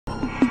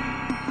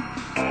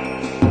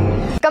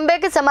Welcome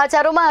back.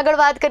 સમાચારોમાં આગળ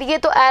વાત કરીએ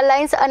તો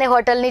એરલાઇન્સ અને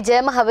હોટલની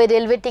જેમ હવે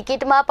રેલવે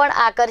ટિકિટમાં પણ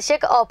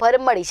આકર્ષક ઓફર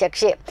મળી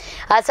શકશે।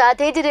 આ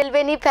સાથે જ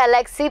રેલવેની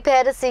ફ્લેક્સી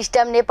ફેર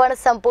સિસ્ટમને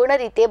પણ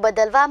સંપૂર્ણ રીતે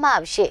બદલવામાં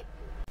આવશે।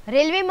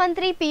 રેલવે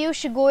મંત્રી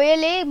પિયુષ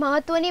ગોયલે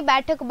મહત્વની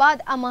બેઠક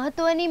બાદ આ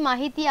મહત્વની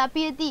માહિતી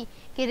આપી હતી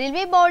કે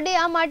રેલવે બોર્ડે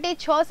આ માટે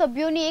 6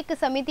 સભ્યોની એક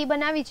સમિતિ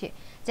બનાવી છે,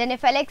 જેને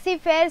ફ્લેક્સી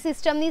ફેર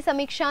સિસ્ટમની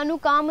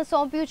સમીક્ષાનું કામ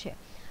સોંપ્યું છે।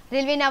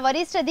 રેલવેના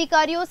વરિષ્ઠ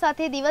અધિકારીઓ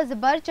સાથે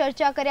દિવસભર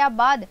ચર્ચા કર્યા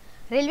બાદ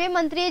રેલવે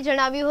મંત્રીએ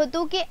જણાવ્યું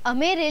હતું કે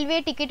અમે રેલવે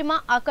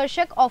ટિકિટમાં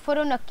આકર્ષક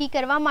ઓફરો નક્કી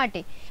કરવા માટે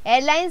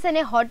એરલાઇન્સ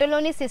અને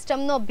હોટલોની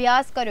સિસ્ટમનો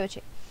અભ્યાસ કર્યો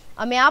છે।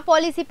 અમે આ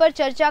પોલિસી પર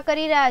ચર્ચા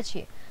કરી રહ્યા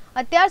છીએ।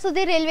 અત્યાર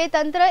સુધી રેલવે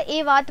તંત્ર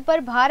એ વાત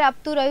પર ભાર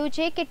આપતું રહ્યું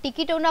છે કે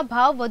ટિકિટોના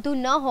ભાવ વધુ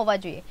ન હોવા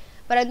જોઈએ,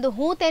 પરંતુ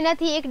હું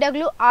તેનાથી એક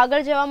ડગલું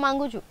આગળ જવા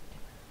માંગુ છું।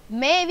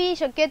 મેં એવી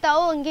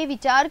શક્યતાઓ અંગે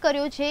વિચાર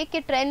કર્યો છે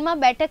કે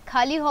ટ્રેનમાં બેઠક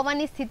ખાલી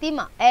હોવાની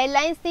સ્થિતિમાં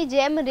એરલાઇન્સની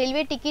જેમ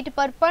રેલવે ટિકિટ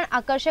પર પણ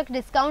આકર્ષક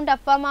ડિસ્કાઉન્ટ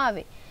આપવામાં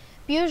આવે।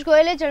 પિયુષ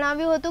ગોયલે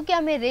જણાવ્યું હતું કે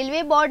અમે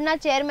રેલવે બોર્ડના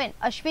ચેરમેન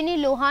અશ્વિની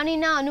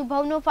લોહાનીના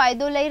અનુભવનો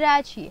ફાયદો લઈ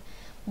રહ્યા છીએ।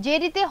 જે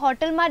રીતે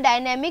હોટલમાં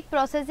ડાયનેમિક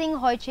પ્રોસેસિંગ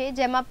હોય છે,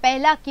 જેમાં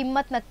પહેલા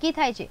કિંમત નક્કી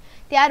થાય છે,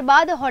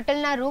 ત્યારબાદ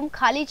હોટલના રૂમ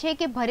ખાલી છે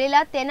કે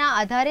ભરેલા તેના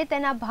આધારે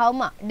તેના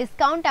ભાવમાં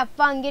ડિસ્કાઉન્ટ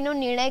આપવા અંગેનો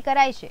નિર્ણય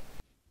કરાય છે।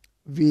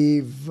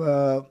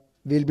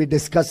 We'll be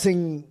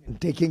discussing,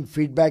 taking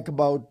feedback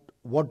about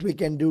what we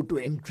can do to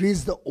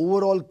increase the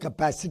overall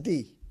capacity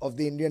of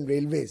the Indian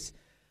Railways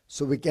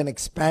so we can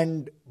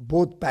expand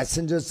both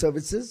passenger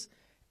services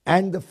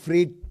and the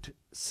freight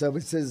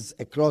services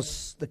across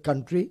the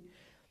country,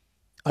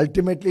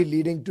 ultimately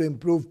leading to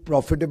improved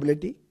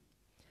profitability.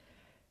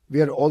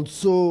 We are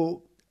also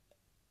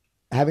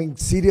having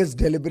serious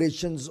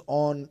deliberations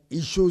on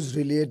issues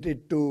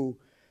related to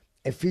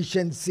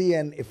efficiency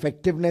and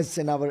effectiveness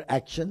in our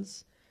actions.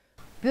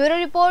 Bureau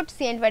Report,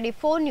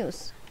 CN24 News.